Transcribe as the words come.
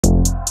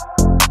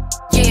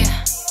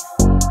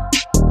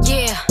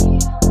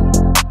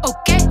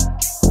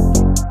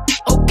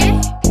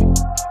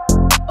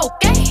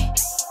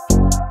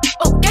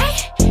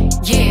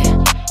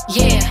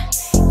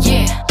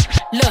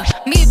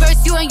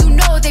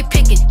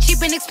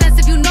fucking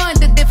expensive, you know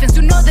the difference.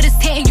 You know that it's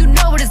hitting, you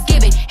know what it's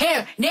giving.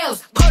 Hair,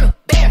 nails, polar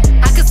bear.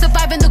 I can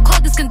survive in the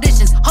coldest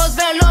conditions. Hoes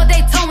very low,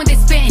 they tone when they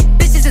spittin'.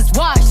 Bitches is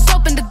washed,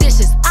 soap in the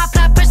dishes. I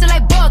apply pressure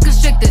like boa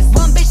constrictors.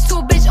 One bitch,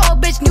 two bitch,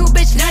 old bitch, new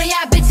bitch. None of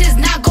y'all bitches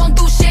not gon'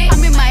 do shit.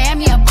 I'm in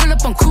Miami, I pull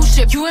up on cruise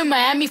ship. You in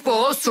Miami for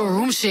also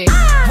room shit.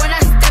 When I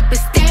step,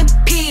 it's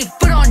stampede,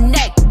 foot on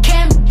neck,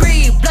 can't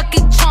breathe.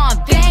 Lucky charm,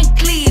 Van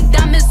Cleave,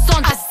 diamonds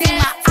on the I see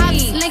my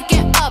eyes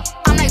linking up.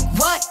 I'm like,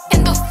 what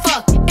in the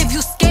fuck? If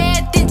you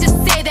scared, then just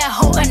say that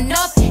hoe.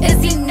 Enough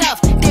is enough.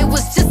 They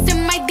was just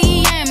in my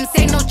DMs.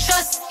 Ain't no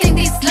trust in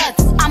these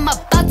sluts. I'm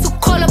about to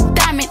call up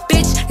Diamond,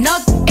 bitch. No,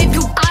 if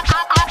you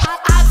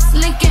ops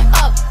linking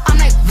up. I'm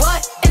like,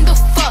 what in the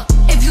fuck?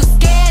 If you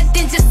scared,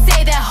 then just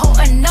say that hoe.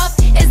 Enough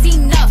is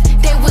enough.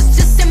 They was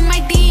just in my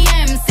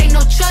DMs. Ain't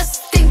no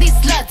trust in these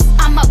sluts.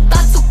 I'm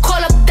about to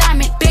call up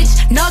Diamond,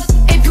 bitch. No,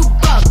 if you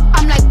buck.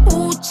 I'm like,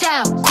 ooh,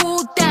 child,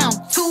 cool down.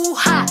 Too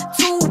hot,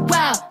 too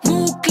wild.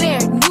 Move clear,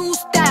 new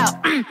style.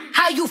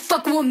 How you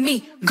fucking with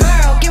me?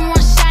 Girl, give me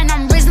one shot and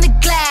I'm raising the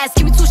glass.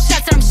 Give me 2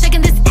 shots and I'm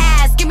shaking this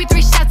ass. Give me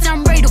 3 shots and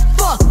I'm ready to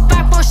fuck.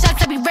 5 more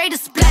shots, I be ready to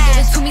splash.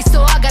 Give it to me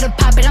so I gotta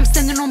pop it. I'm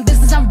standing on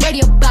business, I'm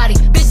ready about it.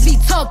 Bitch be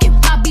talking,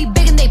 might be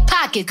big in they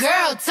pockets.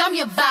 Girl, tell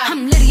me about it.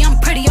 I'm litty, I'm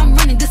pretty, I'm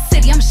running the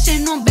city. I'm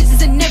shitting on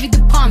bitches in every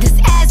department. This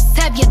ass is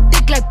heavy,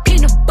 thick like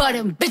peanut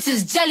butter.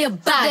 Bitches jelly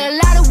about it. There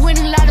a lot of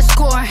winning, a lot of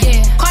scoring.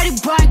 Yeah. Cardi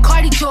Brian,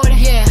 Cardi Jordan.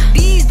 Yeah.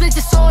 These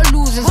bitches all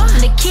losers. What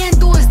they can't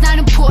do is not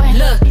important.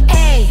 Look,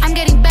 hey, I'm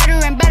getting better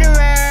and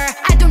betterer.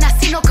 I do not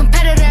see no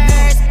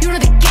competitors. You know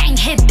the gang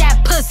hit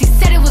that pussy.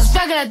 Said it was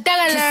regular. Can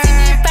see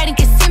me in fighting,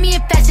 can see me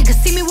in fashion, can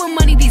see me with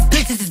money. These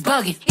bitches is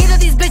bugging. Either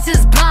these bitches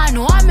is blind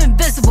or I'm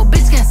invisible.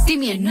 Bitch can't see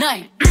me at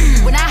night.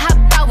 When I